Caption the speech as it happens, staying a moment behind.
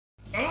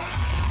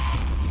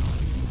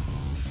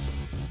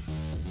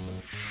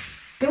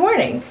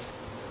morning.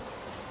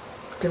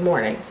 Good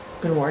morning.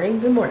 Good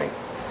morning. Good morning.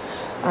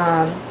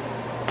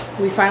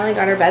 We finally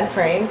got our bed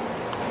frame.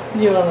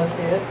 You want to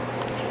see it?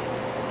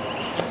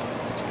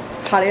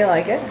 How do you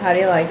like it? How do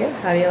you like it?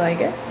 How do you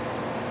like it?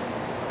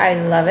 I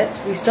love it.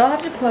 We still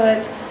have to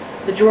put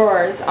the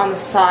drawers on the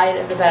side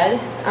of the bed.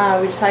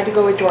 We decided to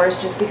go with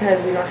drawers just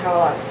because we don't have a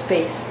lot of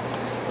space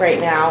right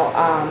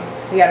now.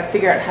 We got to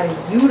figure out how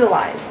to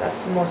utilize.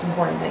 That's the most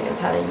important thing, is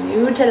how to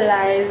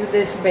utilize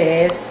this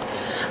space.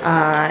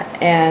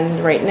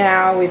 And right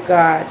now we've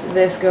got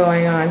this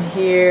going on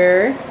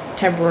here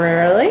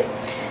temporarily,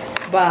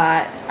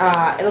 but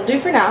it'll do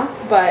for now,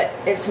 but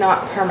it's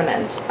not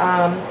permanent.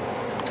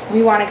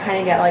 We want to kind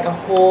of get like a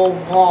whole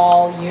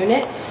wall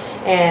unit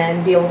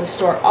and be able to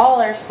store all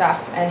our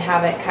stuff and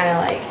have it kind of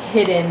like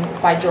hidden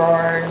by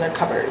drawers or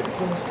cupboards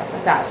and stuff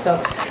like that.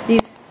 So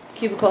these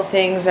cubicle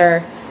things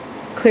are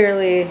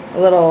clearly a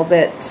little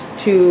bit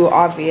too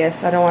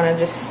obvious. I don't want to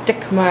just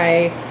stick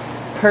my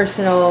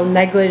personal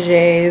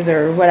negligees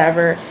or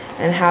whatever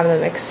and have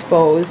them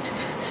exposed.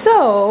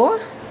 So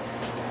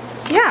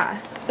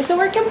yeah, it's a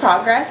work in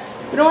progress.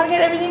 We don't want to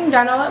get everything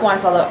done all at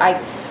once, although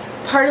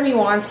part of me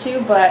wants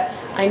to, but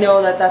I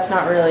know that that's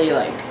not really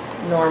like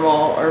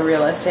normal or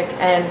realistic,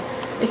 and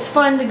it's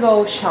fun to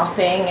go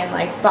shopping and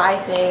like buy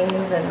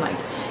things and like,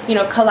 you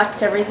know,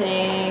 collect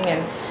everything,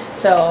 and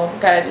so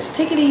gotta just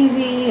take it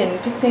easy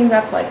and pick things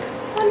up like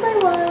 1 by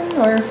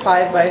 1 or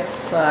 5 by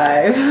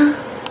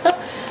 5.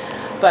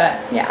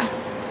 But yeah,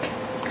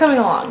 it's coming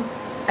along.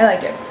 I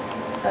like it.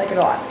 I like it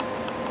a lot.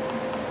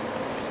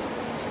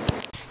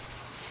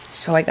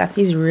 So I got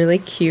these really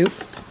cute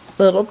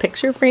little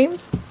picture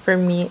frames for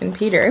me and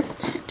Peter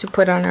to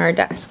put on our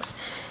desks.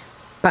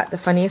 But the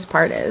funniest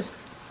part is,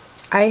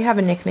 I have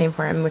a nickname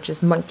for him, which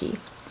is Monkey.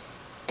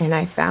 And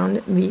I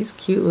found these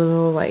cute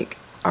little like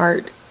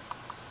art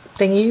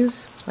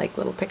thingies, like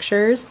little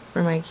pictures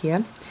from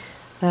IKEA,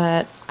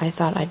 that I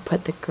thought I'd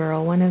put the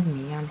girl one of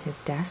me on his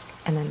desk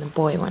and then the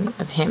boy one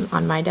of him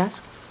on my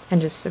desk and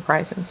just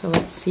surprise him. So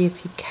let's see if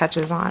he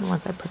catches on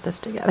once I put this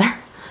together.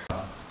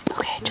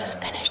 Okay,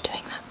 just finished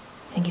doing that.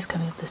 I think he's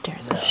coming up the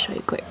stairs. I'll just show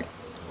you quick.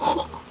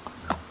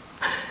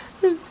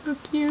 It's so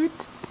cute.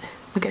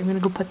 Okay, I'm gonna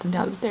go put them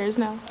downstairs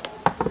now.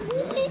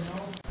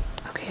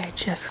 Okay, I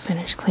just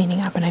finished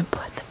cleaning up and I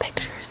put the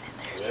pictures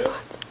in their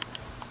spots.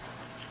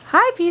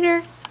 Hi,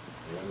 Peter.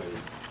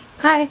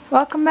 Hi,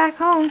 welcome back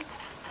home.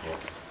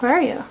 Where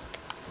are you?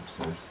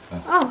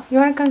 Oh, you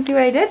wanna come see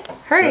what I did?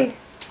 Hurry.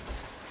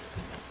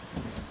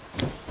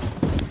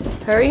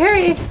 Hurry,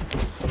 hurry.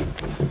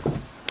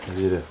 What did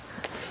you do?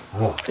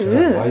 Oh,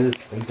 God, why does it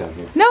stink down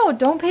here? No,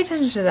 don't pay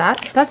attention to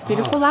that. That's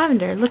beautiful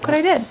lavender. Look what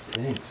I did.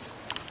 Stinks.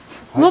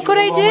 Look what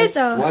I did,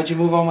 though. Why'd you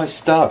move all my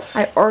stuff?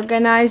 I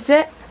organized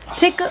it.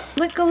 Take a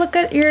look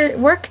at your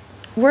work.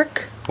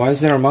 Why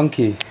is there a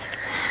monkey?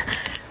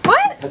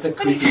 What? That's a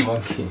creepy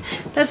monkey.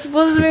 That's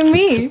supposed to be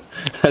me.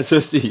 That's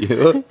supposed to be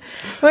you?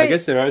 Wait, I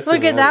guess there are some.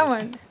 look at that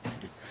one.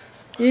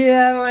 You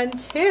have one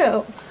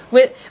too.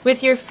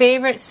 With your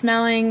favorite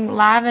smelling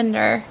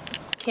lavender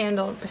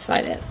candle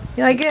beside it.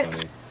 You like it?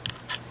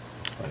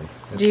 Funny.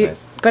 Do you,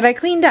 nice. But I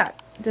cleaned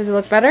up. Does it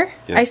look better?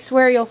 Yeah. I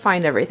swear you'll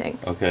find everything.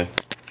 Okay.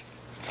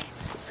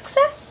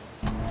 Success.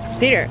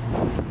 Peter,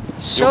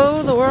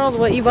 show the world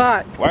what you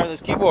bought.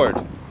 Wireless keyboard.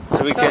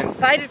 So we So can.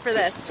 excited for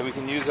this. So we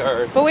can use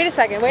our. But wait a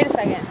second.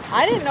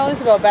 I didn't know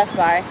this about Best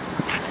Buy.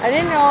 I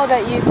didn't know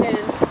that you can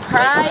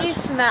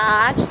price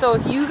match. So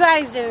if you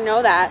guys didn't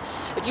know that,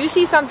 if you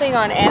see something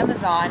on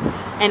Amazon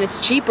and it's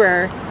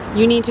cheaper,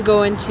 you need to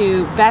go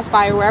into Best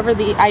Buy or wherever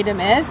the item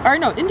is. Or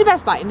no, into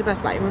Best Buy. What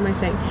am I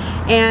saying?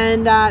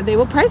 And they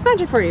will price match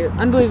it for you.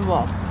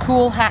 Unbelievable.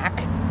 Cool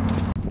hack.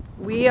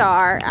 We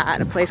are at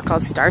a place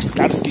called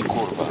Starsky.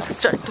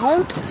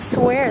 Don't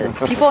swear.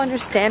 People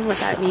understand what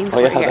that means. Oh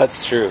yeah, here.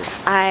 that's true.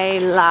 I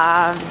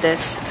love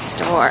this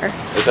store.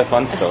 It's a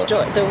fun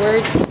store. The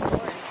word store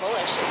in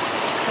Polish is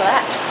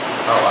sklep.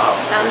 Oh wow.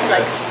 Sounds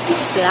like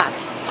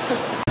slat.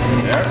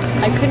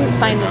 I couldn't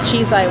find the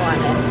cheese I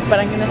wanted, but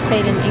I'm gonna say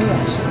it in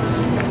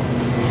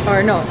English.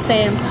 Or no,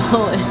 say it in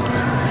Polish.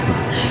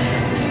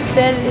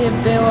 Serie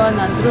było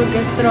na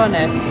drugiej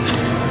stronie.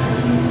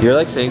 You're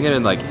like saying it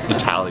in like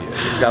Italian.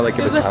 It's got like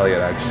an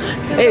Italian accent.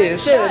 Hey,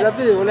 serie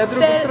było na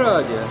drugiej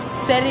stronie.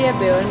 Serie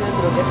było na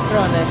drugiej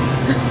stronie.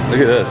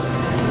 Look at this.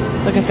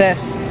 Look at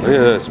this. Look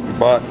at this. We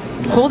bought.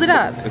 Hold it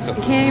up.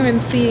 You can't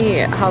even see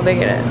how big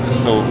it is.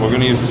 So we're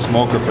gonna use the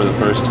smoker for the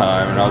first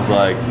time, and I was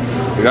like,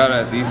 we gotta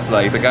at least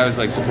like. The guy was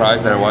like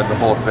surprised that I wanted the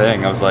whole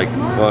thing. I was like,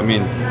 well, I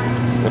mean,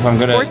 if I'm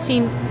gonna.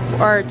 14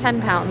 or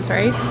 10 pounds,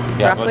 right?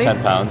 Yeah, roughly? about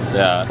 10 pounds.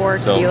 Yeah. 4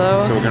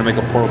 kilos. So we're gonna make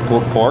a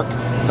pulled pork.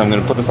 So I'm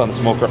gonna put this on the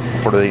smoker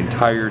for the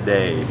entire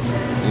day.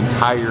 The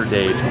entire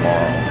day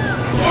tomorrow.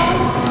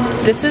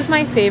 This is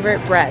my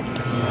favorite bread.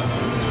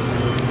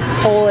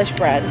 Polish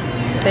bread.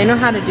 They know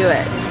how to do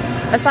it.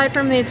 Aside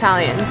from the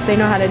Italians, they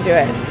know how to do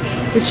it.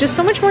 It's just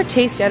so much more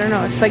tasty. I don't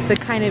know. It's like the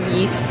kind of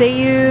yeast they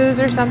use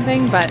or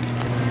something, but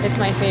it's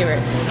my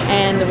favorite.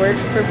 And the word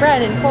for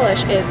bread in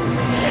Polish is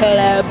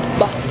chleb.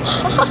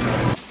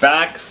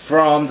 Back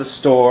from the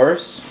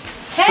stores.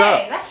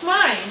 Hey, that's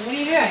mine. What are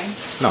you doing?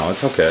 No,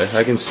 it's okay.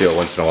 I can steal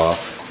once in a while.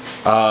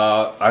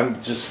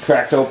 I'm just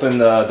cracked open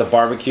the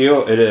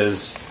barbecue. It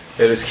is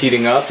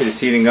heating up. It is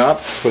heating up.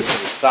 Put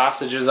some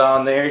sausages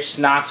on there,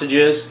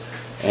 sausages,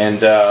 and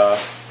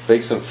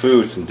bake some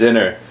food, some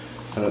dinner.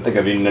 I don't think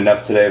I've eaten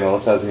enough today.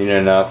 Melissa hasn't eaten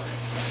enough.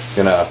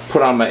 Gonna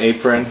put on my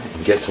apron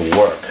and get to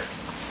work.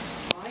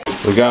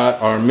 We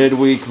got our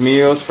midweek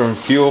meals from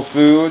Fuel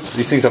Foods.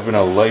 These things have been a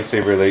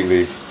lifesaver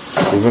lately.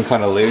 We've been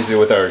kind of lazy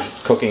with our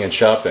cooking and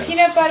shopping.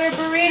 Peanut butter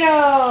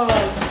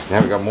burritos.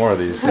 Yeah, we got more of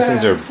these.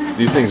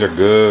 These things are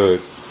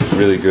good,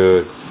 really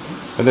good.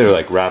 And they're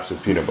like wraps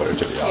with peanut butter,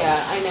 to be honest.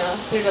 Yeah, I know.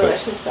 They're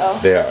delicious though.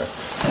 They are.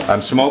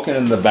 I'm smoking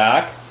in the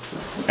back,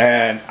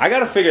 and I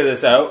gotta figure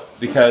this out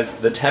because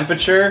the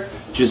temperature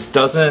just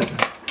doesn't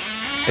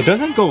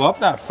go up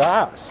that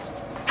fast.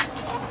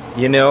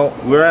 You know,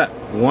 we're at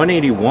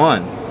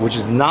 181, which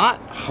is not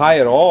high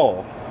at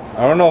all.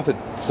 I don't know if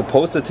it's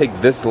supposed to take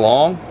this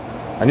long.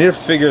 I need to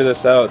figure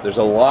this out. There's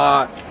a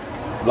lot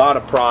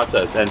of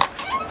process. And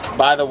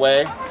by the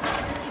way,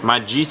 my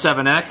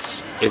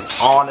G7X is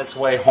on its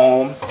way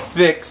home,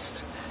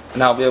 fixed,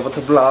 and I'll be able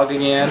to vlog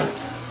again.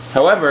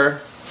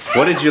 However,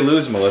 what did you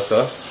lose,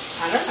 Melissa?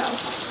 I don't know.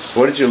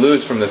 What did you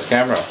lose from this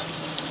camera?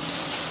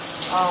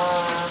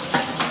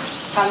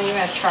 Something you're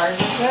gonna charge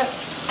it.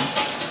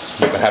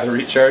 The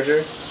battery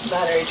charger?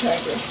 Battery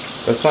charger.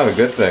 That's not a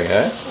good thing,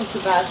 eh? That's a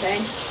bad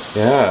thing.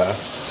 Yeah.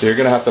 So you're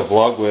gonna have to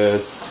vlog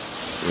with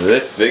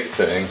this big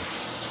thing.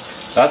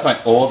 That's my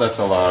old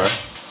SLR.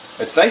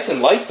 It's nice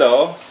and light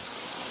though.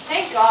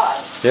 Thank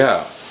God.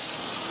 Yeah.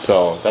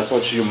 So that's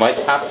what you might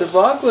have to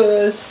vlog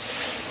with.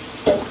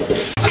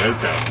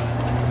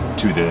 Welcome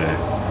to the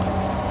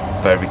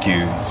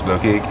barbecue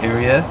smoking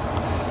area.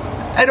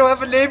 I don't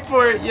have a name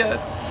for it yet.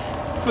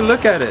 So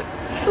look at it.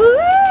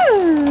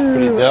 Woo!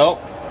 Pretty dope.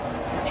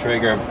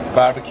 Traeger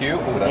barbecue.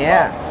 Ooh, that's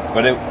Yeah. hot.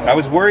 But I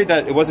was worried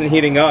that it wasn't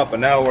heating up, but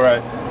now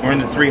we're in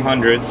the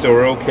 300s, so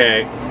we're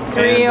okay.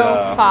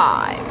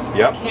 305. And,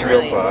 yep, Can't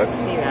really 305.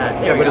 see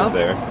that. There Yeah, we but go. it's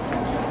there.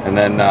 And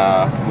then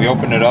we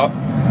open it up.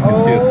 You can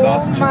see the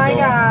sausages Oh my going.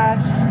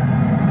 gosh.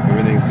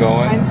 Everything's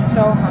going. I'm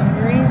so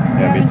hungry.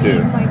 Yeah, me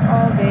too. Like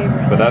all day,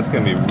 really. But that's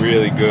gonna be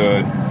really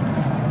good.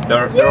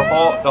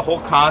 The whole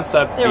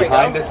concept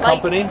behind this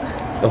company,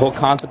 the whole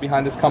concept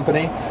behind this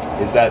company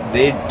is that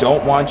they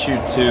don't want you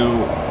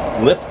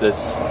to lift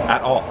this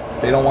at all.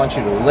 They don't want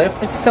you to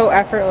lift. It's so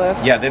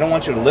effortless. Yeah, they don't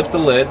want you to lift the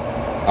lid.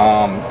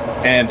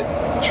 And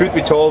truth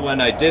be told,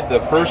 when I did the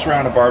first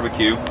round of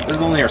barbecue, this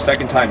is only our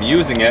second time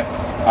using it.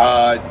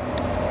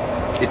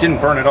 It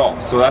didn't burn at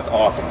all, so that's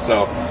awesome.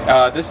 So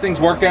this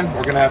thing's working.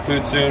 We're gonna have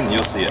food soon.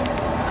 You'll see it.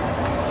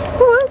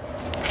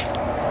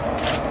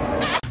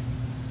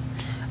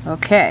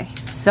 Okay,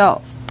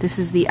 so this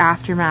is the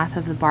aftermath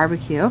of the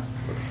barbecue.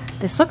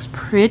 This looks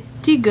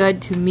pretty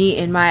good to me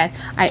in my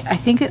I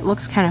think it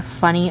looks kind of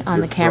funny on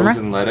the camera.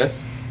 Frozen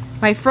lettuce.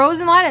 My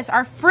frozen lettuce.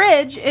 Our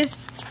fridge is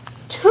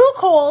too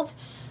cold,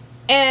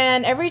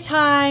 and every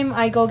time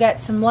I go get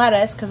some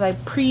lettuce, because I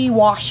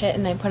pre-wash it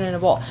and I put it in a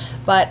bowl,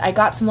 but I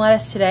got some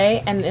lettuce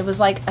today and it was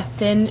like a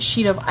thin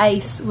sheet of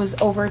ice was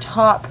over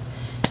top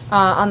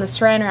on the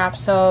saran wrap.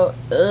 So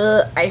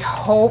I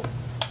hope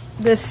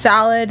this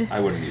salad I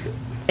wouldn't eat it.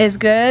 is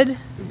good.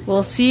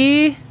 We'll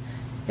see.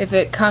 If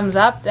it comes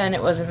up, then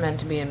it wasn't meant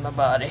to be in my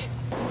body.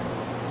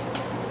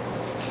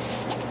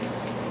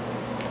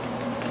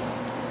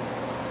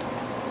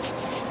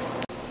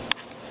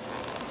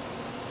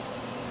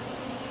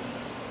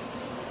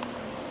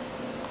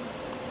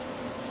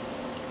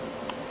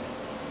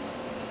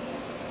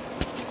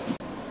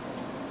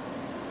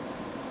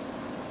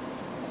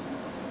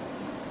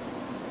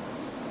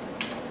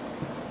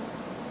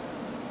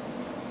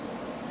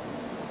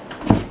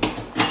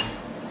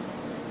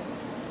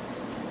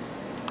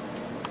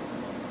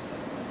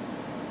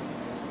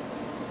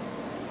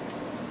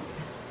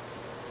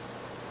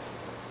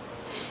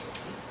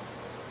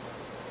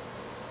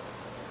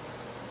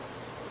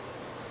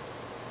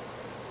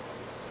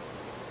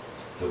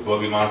 The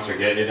boogie monster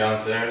get you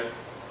downstairs?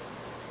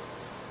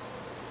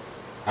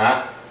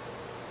 Huh?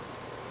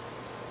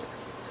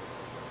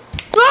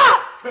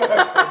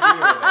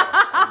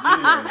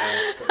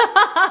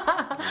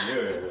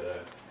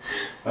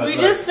 We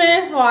just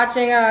finished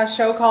watching a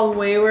show called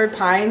Wayward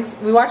Pines.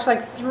 We watched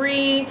like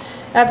 3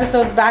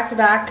 episodes back to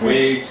back.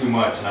 Way too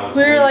much. And I was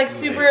we were way like too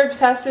super late.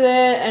 obsessed with it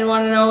and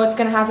want to know what's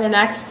going to happen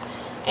next.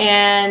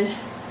 And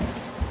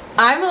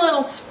I'm a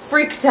little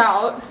freaked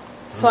out.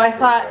 So I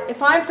thought,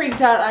 if I'm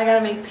freaked out, I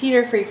gotta make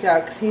Peter freaked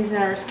out because he's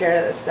never scared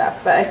of this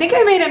stuff. But I think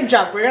I made him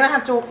jump. We're gonna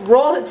have to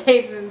roll the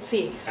tapes and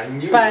see. I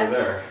knew you but were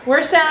there.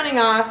 We're sounding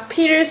off.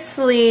 Peter's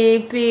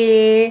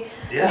sleepy.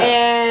 Yeah.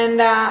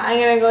 And I'm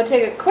gonna go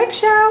take a quick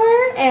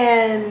shower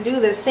and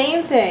do the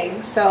same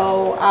thing.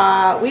 So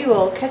we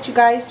will catch you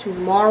guys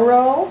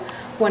tomorrow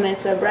when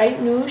it's a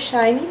bright new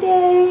shiny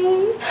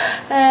day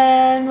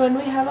and when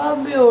we have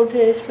a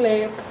beauty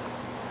sleep.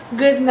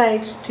 Good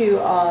night to you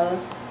all.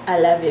 I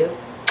love you.